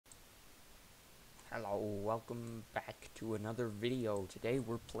Hello, welcome back to another video. Today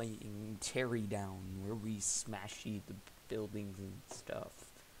we're playing Terry Down, where we smashy the buildings and stuff.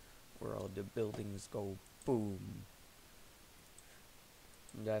 Where all the buildings go boom.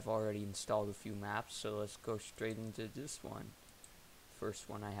 And I've already installed a few maps, so let's go straight into this one. First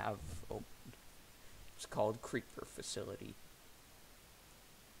one I have opened. It's called Creeper Facility.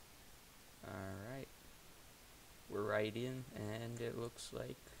 Alright. We're right in, and it looks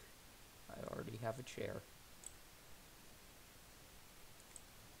like I already have a chair.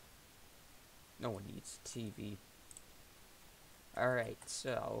 No one needs TV. Alright,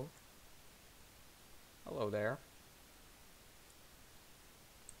 so... Hello there.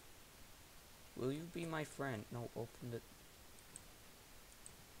 Will you be my friend? No, open it.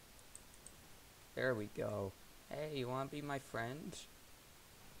 There we go. Hey, you wanna be my friend?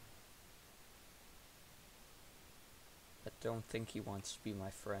 I don't think he wants to be my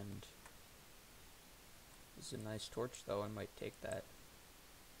friend. This is a nice torch though, I might take that.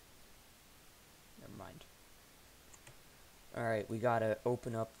 Never mind. Alright, we gotta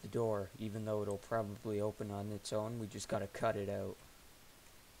open up the door, even though it'll probably open on its own, we just gotta cut it out.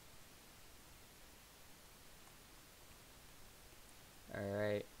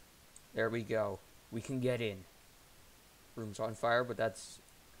 Alright, there we go. We can get in. Room's on fire, but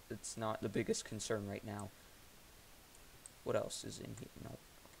it's not the biggest concern right now. What else is in here? No,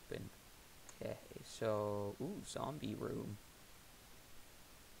 open. Okay, so, ooh, zombie room.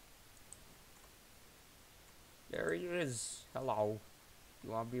 There he is. Hello.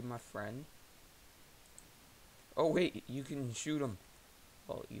 You wanna be my friend? Oh wait, you can shoot him.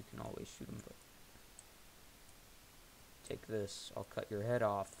 Well, you can always shoot him, but... Take this. I'll cut your head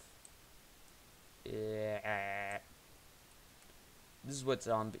off. Yeah. This is what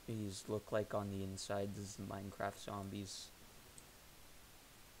zombies look like on the inside. This is the Minecraft zombies.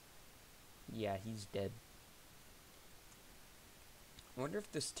 Yeah, he's dead. I wonder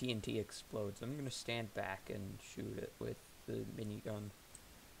if this TNT explodes. I'm gonna stand back and shoot it with the minigun.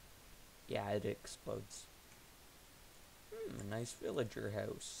 Yeah, it explodes. A nice villager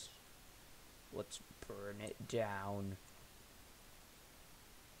house. Let's burn it down.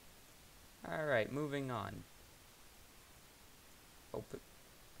 Alright, moving on. Open.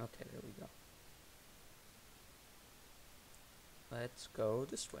 Okay, there we go. Let's go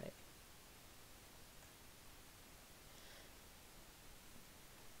this way.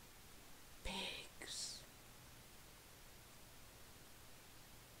 Pigs.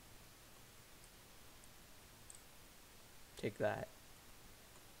 Take that.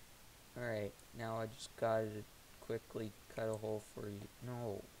 Alright, now I just gotta quickly cut a hole for you.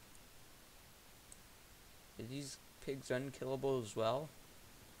 No. Are these pigs unkillable as well?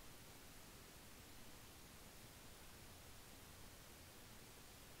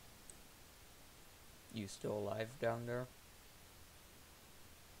 You still alive down there?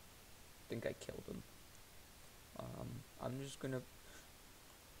 I think I killed him. I'm just gonna...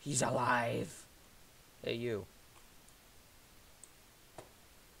 He's alive! Hey, you.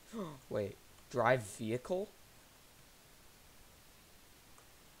 Wait, drive vehicle?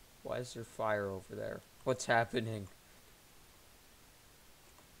 Why is there fire over there? What's happening?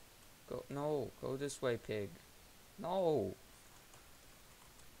 Go this way, pig. No!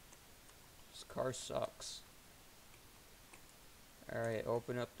 This car sucks. Alright,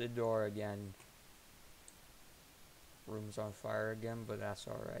 open up the door again. Room's on fire again, but that's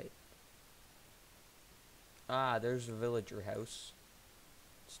alright. Ah, there's a villager house.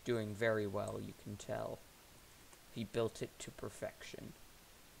 It's doing very well, you can tell. He built it to perfection.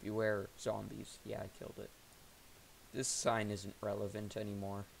 Beware zombies. Yeah, I killed it. This sign isn't relevant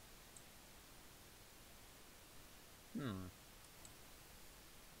anymore.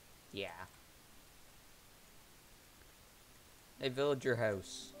 Yeah. Hey, villager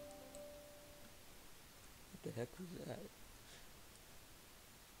house. What the heck was that?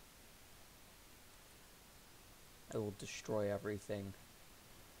 I will destroy everything.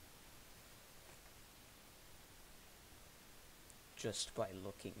 Just by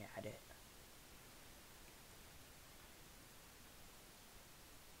looking at it.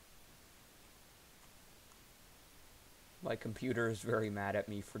 My computer is very mad at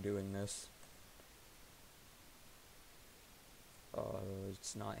me for doing this.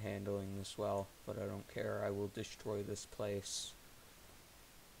 It's not handling this well, but I don't care. I will destroy this place.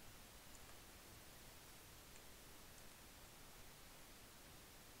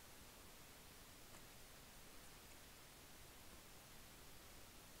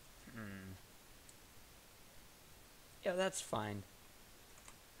 Yeah, that's fine.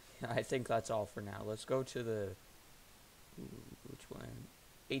 I think that's all for now. Let's go to the... Ooh, which one?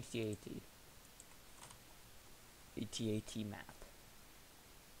 8080. AT-AT map.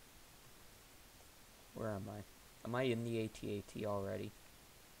 Where am I? Am I in the AT-AT already?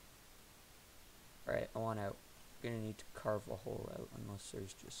 Alright, I want out. Gonna need to carve a hole out, unless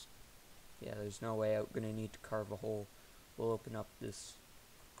there's just... Yeah, there's no way out. Gonna need to carve a hole. We'll open up this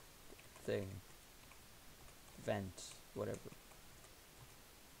thing. Vent. Whatever.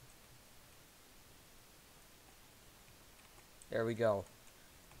 There we go.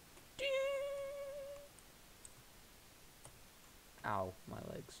 Ow, my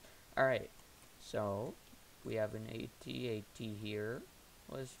legs. Alright, so we have an AT-AT here.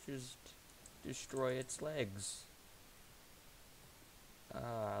 Let's just destroy its legs.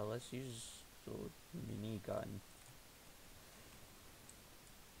 Let's use the mini gun.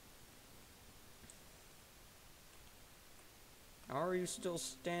 How are you still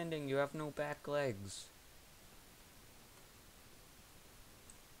standing? You have no back legs.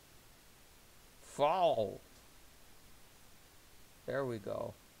 Fall! There we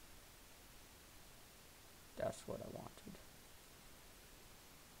go. That's what I wanted.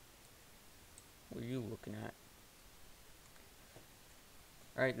 What are you looking at?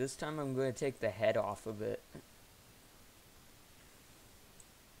 Alright, this time I'm going to take the head off of it.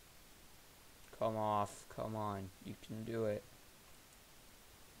 Come off. Come on. You can do it.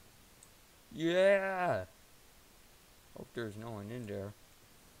 Yeah! Hope there's no one in there.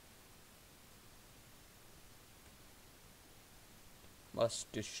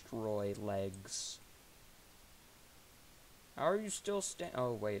 Must destroy legs. How are you still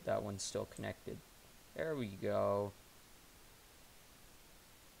oh wait, that one's still connected. There we go.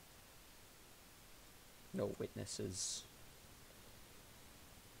 No witnesses.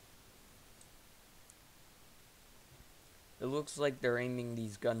 It looks like they're aiming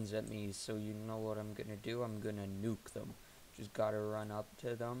these guns at me, so you know what I'm gonna do? I'm gonna nuke them. Just gotta run up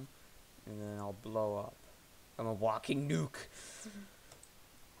to them, and then I'll blow up. I'm a walking nuke.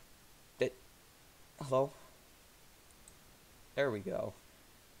 Hello? There we go.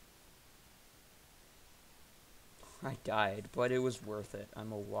 I died, but it was worth it.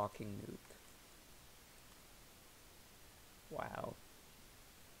 I'm a walking nuke. Wow.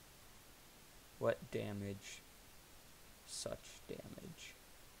 What damage. Such damage.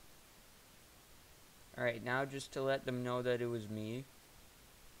 Alright, now just to let them know that it was me.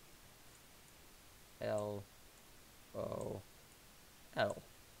 L-O-L.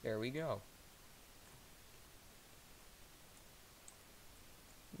 There we go.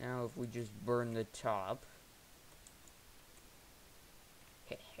 Now if we just burn the top.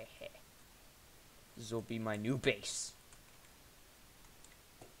 This will be my new base.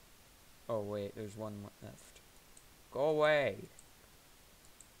 Oh wait, there's one left. Go away.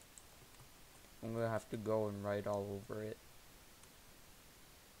 I'm gonna have to go and write all over it.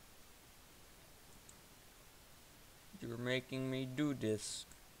 You're making me do this.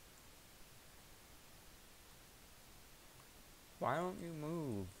 Why don't you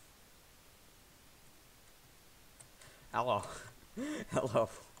move? Hello. Hello.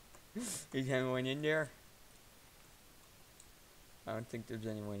 Is anyone in there? I don't think there's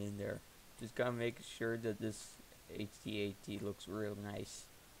anyone in there. Just gotta make sure that this AT-AT looks real nice.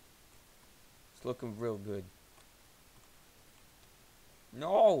 It's looking real good.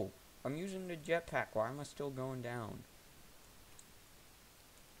 No! I'm using the jetpack. Why am I still going down?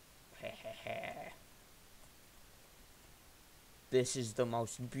 This is the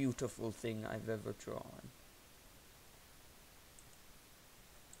most beautiful thing I've ever drawn.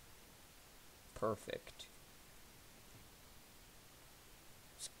 Perfect.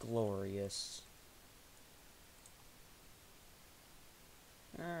 It's glorious.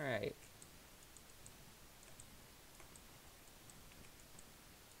 Alright.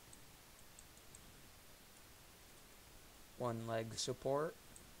 One leg support.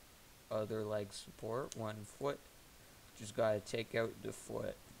 Other leg support. One foot. Just gotta take out the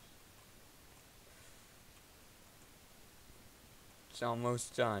foot. It's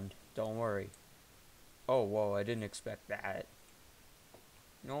almost done. Don't worry. Oh, whoa, I didn't expect that.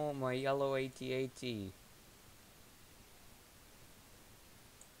 No, my yellow AT-AT.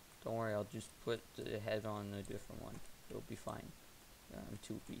 Don't worry, I'll just put the head on a different one. It'll be fine. I'm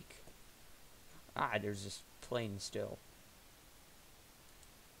too weak. Ah, there's this plane still.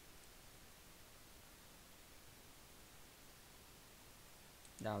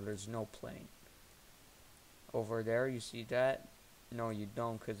 Now there's no plane. Over there, you see that? No, you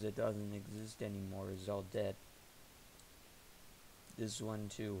don't, because it doesn't exist anymore. It's all dead. This one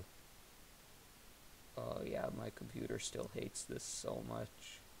too. Oh yeah, my computer still hates this so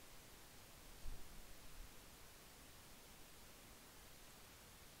much.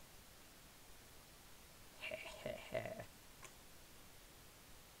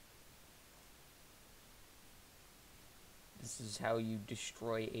 This is how you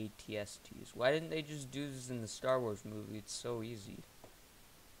destroy ATSTs. Why didn't they just do this in the Star Wars movie? It's so easy.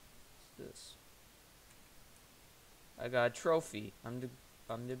 What's this? I got a trophy. I'm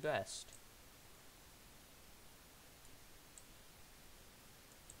the best.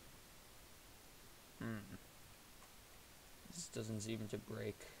 This doesn't seem to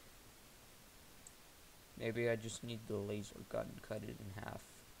break. Maybe I just need the laser gun and cut it in half.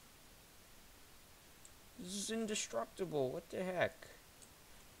 This is indestructible. What the heck?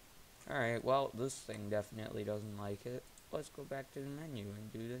 Alright, well, this thing definitely doesn't like it. Let's go back to the menu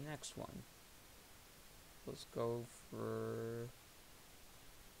and do the next one. Let's go for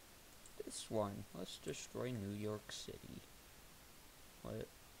this one. Let's destroy New York City. What?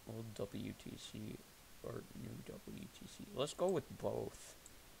 Old WTC or new WTC. Let's go with both.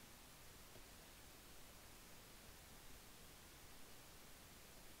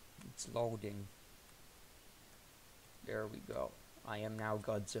 It's loading. There we go. I am now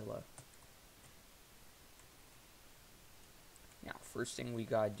Godzilla. Now, first thing we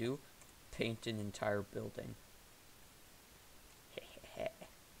gotta do, paint an entire building.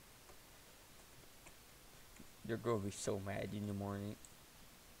 They're gonna be so mad in the morning.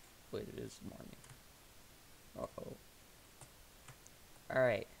 Wait, it is morning. Uh-oh.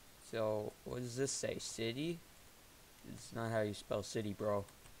 Alright, so what does this say? City? It's not how you spell city, bro.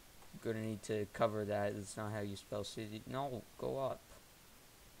 I'm gonna need to cover that. It's not how you spell city. No, go up.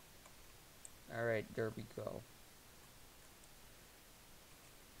 Alright, there we go.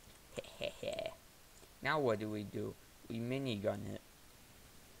 Now what do? We minigun it.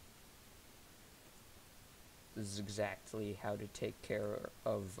 This is exactly how to take care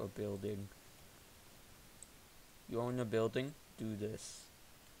of a building. You own a building? Do this.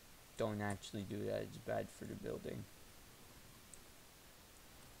 Don't actually do that. It's bad for the building.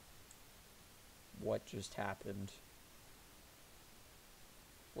 What just happened?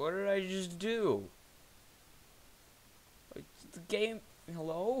 What did I just do? The game...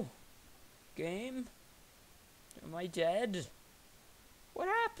 Hello? Game? Am I dead? What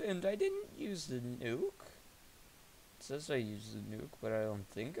happened? I didn't use the nuke. It says I used the nuke, but I don't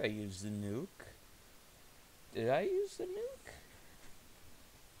think I used the nuke. Did I use the nuke?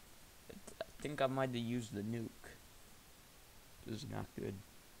 I think I might have used the nuke. This is not good.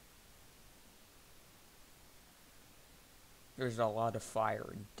 There's a lot of fire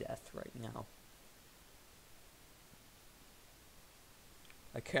and death right now.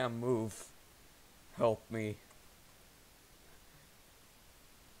 I can't move. Help me.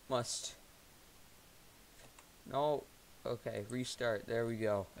 Must. No. Okay, restart. There we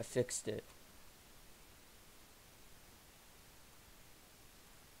go. I fixed it.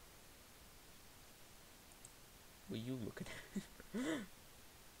 Will you look at it?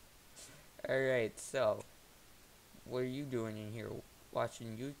 Alright, so. What are you doing in here?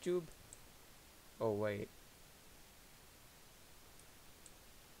 Watching YouTube? Oh, wait.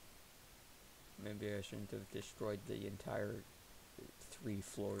 Maybe I shouldn't have destroyed the entire 3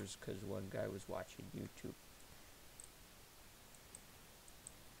 floors because one guy was watching YouTube.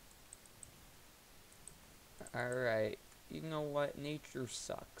 Alright, you know what? Nature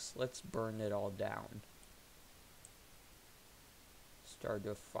sucks. Let's burn it all down. Start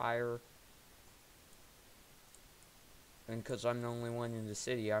a fire. And because I'm the only one in the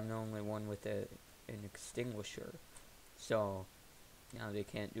city, I'm the only one with an extinguisher. So, now they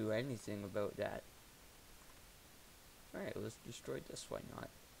can't do anything about that. Alright, let's destroy this. Why not?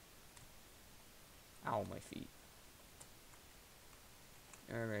 Ow, my feet.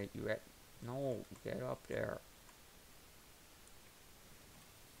 Alright, you at... No, get up there.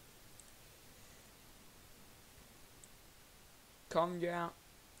 Come down.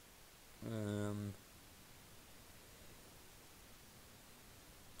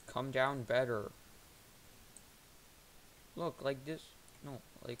 Come down better. Look, like this. No,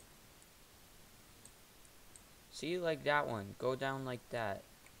 like... See, like that one. Go down like that.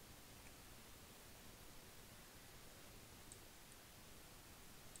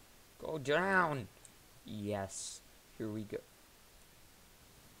 Go down! Yes. Here we go.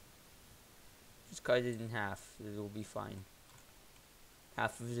 Just cut it in half. It'll be fine.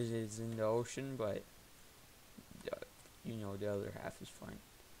 Half of it is in the ocean, but... you know, the other half is fine.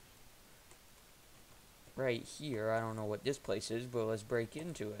 Right here, I don't know what this place is, but let's break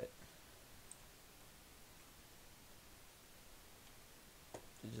into it.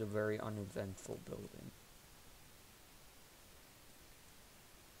 This is a very uneventful building.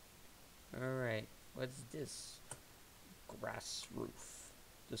 Alright, what's this? Grass roof.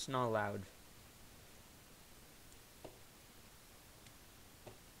 That's not allowed.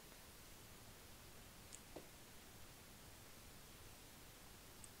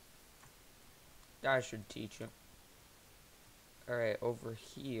 I should teach him. Alright, over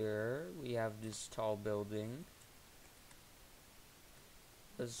here we have this tall building.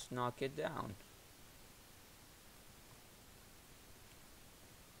 Let's knock it down.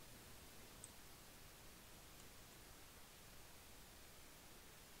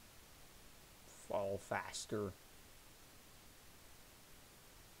 Fall faster.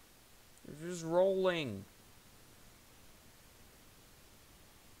 They're just rolling.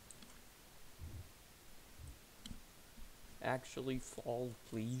 Actually fall,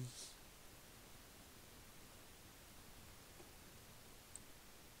 please.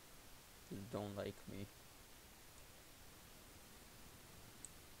 They don't like me.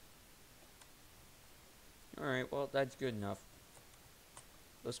 Alright, well, that's good enough.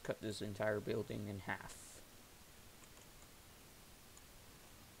 Let's cut this entire building in half.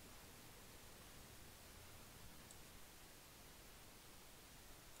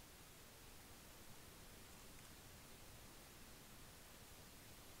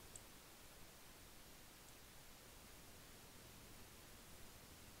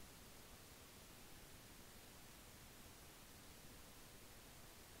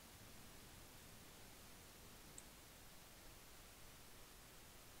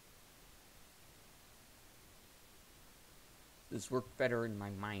 This worked better in my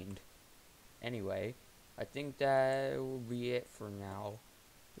mind. Anyway, I think that will be it for now.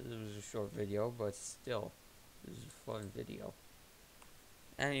 This was a short video, but still, this is a fun video.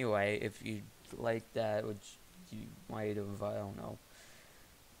 Anyway, if you like that, which you might have, I don't know.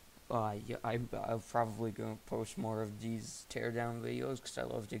 Yeah, I'm probably going to post more of these teardown videos because I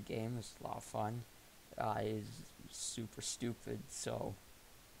love the game. It's a lot of fun. It's super stupid, so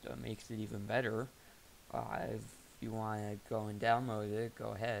that makes it even better. If you want to go and download it, go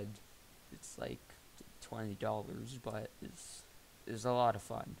ahead. It's like $20, but it's a lot of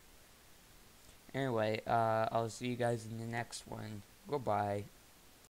fun. Anyway, I'll see you guys in the next one. Goodbye.